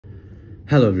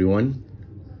Hello everyone,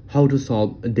 how to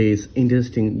solve this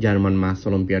interesting German maths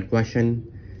Olympiad question,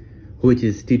 which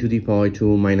is t to the power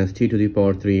 2 minus t to the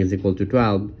power 3 is equal to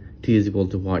 12, t is equal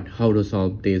to what? How to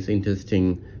solve this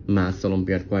interesting maths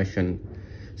Olympiad question.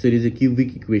 So it is a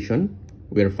cubic equation.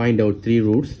 We will find out three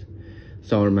roots.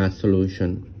 So our math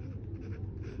solution.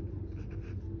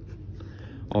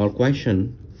 Our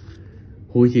question,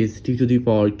 which is t to the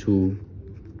power 2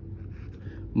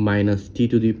 minus t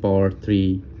to the power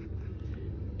 3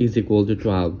 is equal to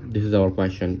 12. This is our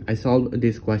question. I solved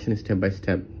this question step by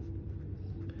step.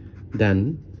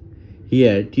 Then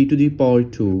here t to the power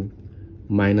 2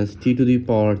 minus t to the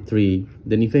power 3,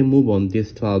 then if I move on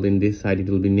this 12 in this side, it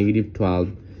will be negative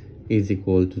 12 is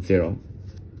equal to 0.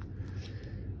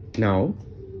 Now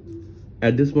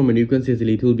at this moment you can see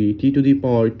it will be t to the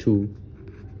power 2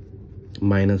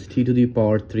 minus t to the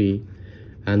power 3,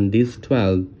 and this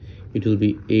 12 it will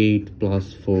be 8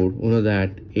 plus 4. You know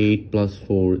that 8 plus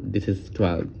 4, this is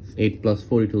 12. 8 plus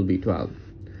 4, it will be 12.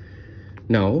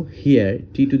 Now here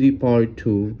t to the power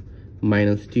 2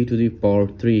 minus t to the power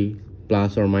 3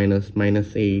 plus or minus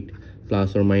minus 8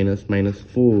 plus or minus minus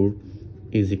 4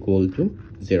 is equal to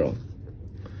 0.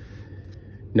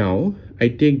 Now I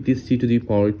take this t to the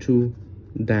power 2,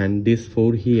 then this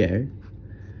 4 here,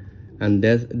 and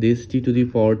this t to the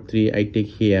power 3 I take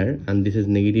here, and this is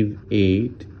negative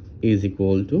 8 is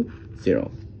equal to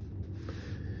 0.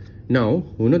 Now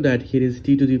we know that here is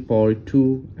t to the power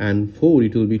 2 and 4,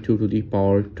 it will be 2 to the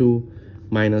power 2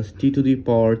 minus t to the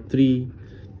power 3,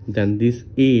 then this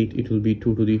 8 it will be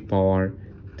 2 to the power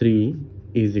 3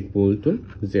 is equal to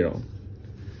 0.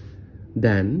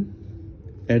 Then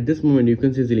at this moment you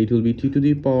can see it will be t to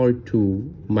the power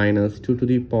 2 minus 2 to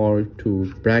the power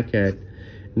 2 bracket,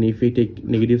 and if we take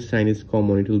negative sign is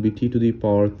common, it will be t to the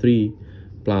power 3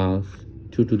 plus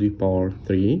 2 to the power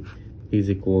 3 is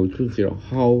equal to 0.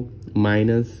 How?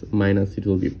 Minus minus, it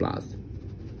will be plus.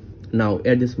 Now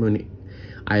at this moment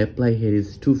I apply here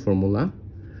is two formula.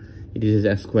 It is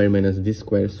a square minus b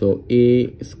square, so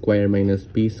a square minus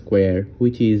b square,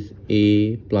 which is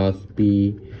a plus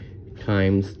b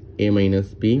times a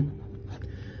minus b.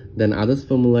 Then others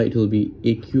formula, it will be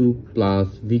a cube plus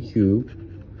b cube,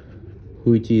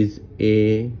 which is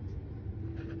a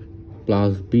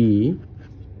plus b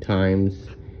times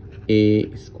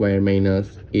a square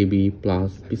minus ab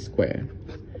plus b square.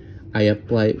 I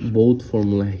apply both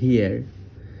formula here,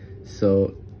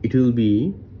 so it will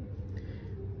be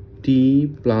t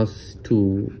plus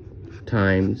 2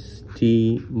 times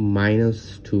t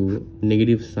minus 2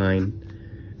 negative sign,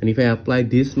 and if I apply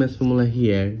this math formula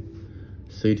here,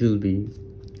 so it will be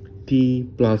t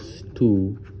plus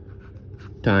 2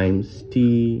 times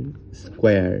t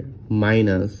square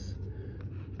minus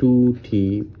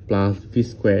 2t plus v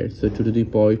square, so 2 to the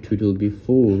power 2 it will be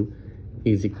 4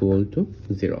 is equal to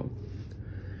 0.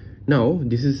 Now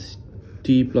this is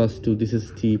t plus 2, this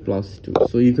is t plus 2,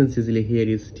 so you can see here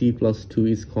is t plus 2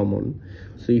 is common,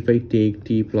 so if I take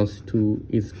t plus 2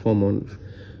 is common,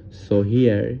 so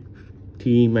here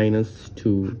t minus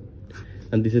 2,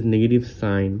 and this is negative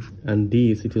sign, and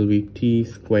this it will be t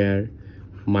square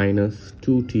minus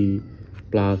 2t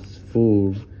plus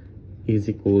 4 is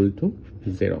equal to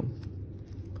 0.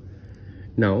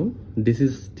 Now this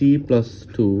is t plus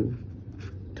 2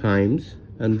 times,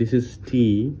 and this is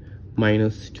t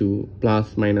minus 2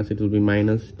 plus minus, it will be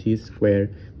minus t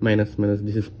square minus minus,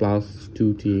 this is plus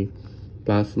 2t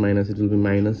plus minus, it will be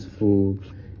minus 4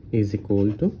 is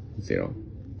equal to 0.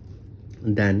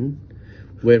 Then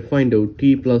we'll find out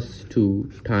t plus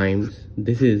 2 times,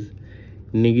 this is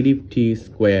negative t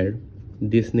square,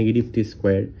 this negative t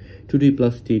square, 2t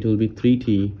plus t, it will be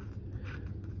 3t,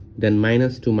 then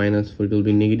minus 2 minus 4, it will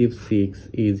be negative 6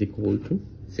 is equal to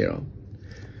 0.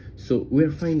 So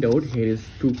we'll find out here is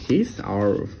two cases.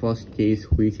 Our first case,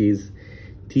 which is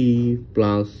t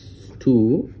plus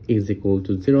 2 is equal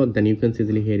to 0, then you can see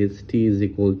here is t is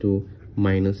equal to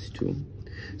minus 2.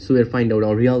 So we'll find out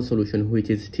our real solution, which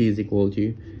is t is equal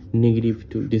to negative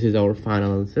 2. This is our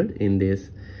final answer in this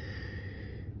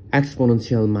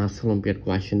exponential math Olympiad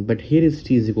question. But here is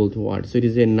t is equal to what? So it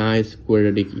is a nice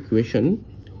quadratic equation,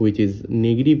 which is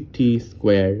negative t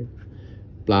square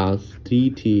plus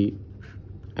 3t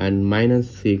and minus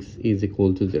 6 is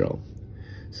equal to 0.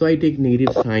 So I take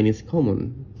negative sign is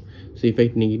common, so if I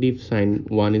take negative sign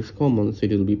 1 is common, so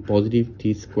it will be positive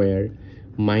t square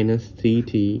minus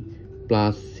 3t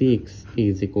plus 6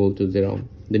 is equal to 0.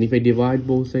 Then if I divide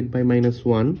both sides by minus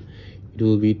 1, it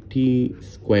will be t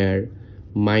square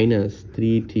minus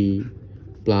 3t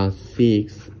plus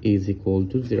 6 is equal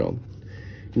to 0.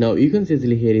 Now you can see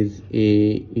here is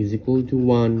a is equal to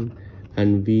 1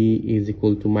 and v is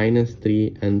equal to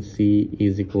 -3 and c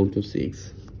is equal to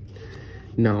 6.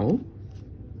 Now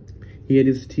here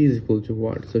is t is equal to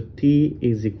what? So t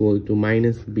is equal to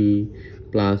 -b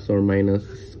plus or minus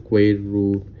square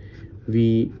root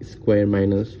v square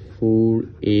minus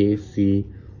 4ac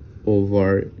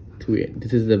over 2a.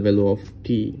 This is the value of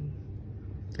t.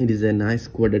 It is a nice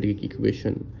quadratic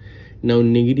equation. Now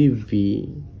negative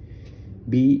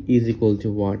b is equal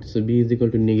to what? So b is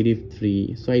equal to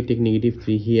 -3. So I take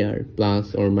 -3 here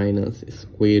plus or minus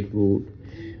square root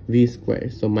v square.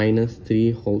 So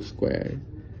 -3 whole square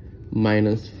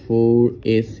minus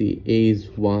 4ac. A is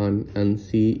 1 and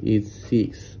c is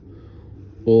 6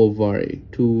 over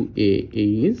 2a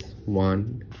is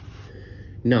 1.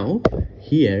 Now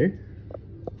here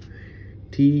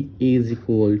t is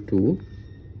equal to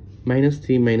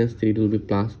 -3 minus 3, it will be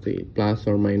 +3 plus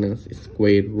or minus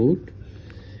square root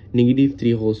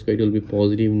 -3 whole square, it will be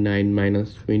 +9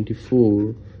 minus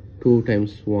 24. 2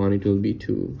 times 1, it will be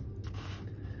 2.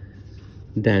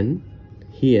 Then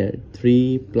here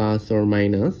 3 plus or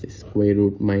minus square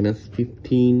root minus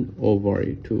 15 over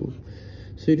 2.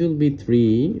 So it will be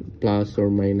 3 plus or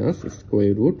minus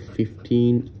square root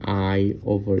 15i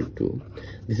over 2.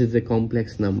 This is a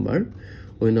complex number.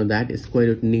 We know that square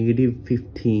root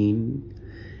 -15,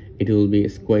 it will be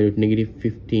square root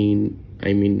 -15,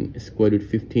 I mean square root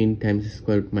 15 times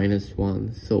square root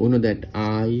 -1. So we know that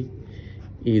I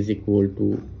is equal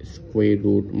to square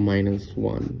root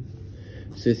 -1.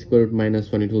 So square root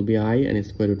 -1, it will be I, and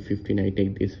square root 15, I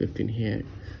take this 15 here.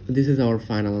 So this is our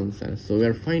final answer. So we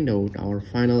are find out our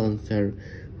final answer,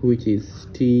 which is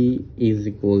t is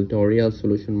equal to our real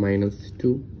solution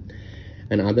 -2,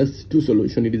 and other two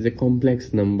solution, it is a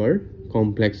complex number,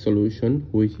 complex solution,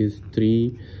 which is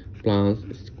 3 plus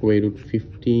square root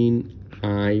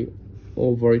 15i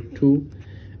over 2,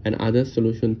 and other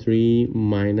solution 3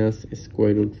 minus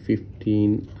square root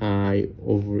 15i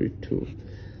over 2.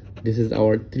 This is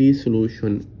our 3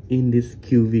 solution in this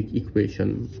cubic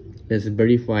equation. Let's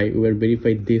verify. We will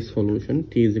verify this solution.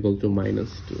 T is equal to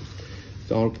 -2.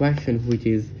 So our question, which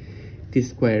is t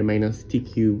square minus t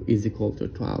cube is equal to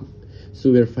 12.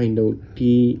 So we'll find out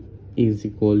t is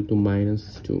equal to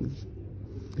 -2.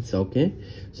 It's okay.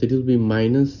 So it will be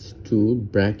 -2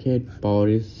 bracket power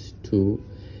is 2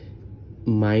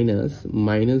 minus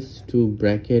 -2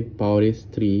 bracket power is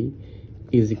 3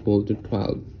 is equal to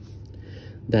 12.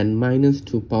 Then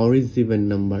 -2 power is even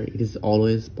number, it is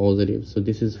always positive. So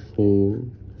this is 4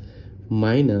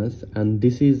 minus, and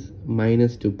this is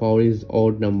 -2 power is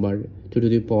odd number, 2 to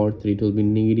the power 3, it will be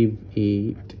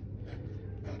 -8,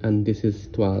 and this is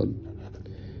 12.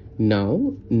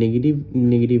 Now negative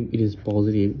it is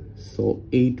positive, so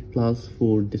 8 plus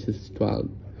 4, this is 12,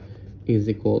 is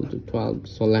equal to 12.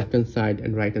 So left hand side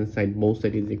and right hand side, both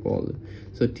side is equal.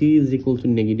 So t is equal to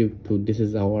 -2. This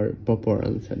is our proper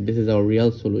answer. This is our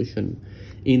real solution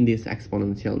in this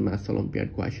exponential math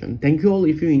Olympiad question. Thank you all.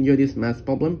 If you enjoy this math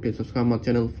problem, please subscribe my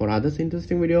channel for others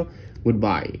interesting video.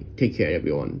 Goodbye. Take care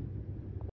everyone.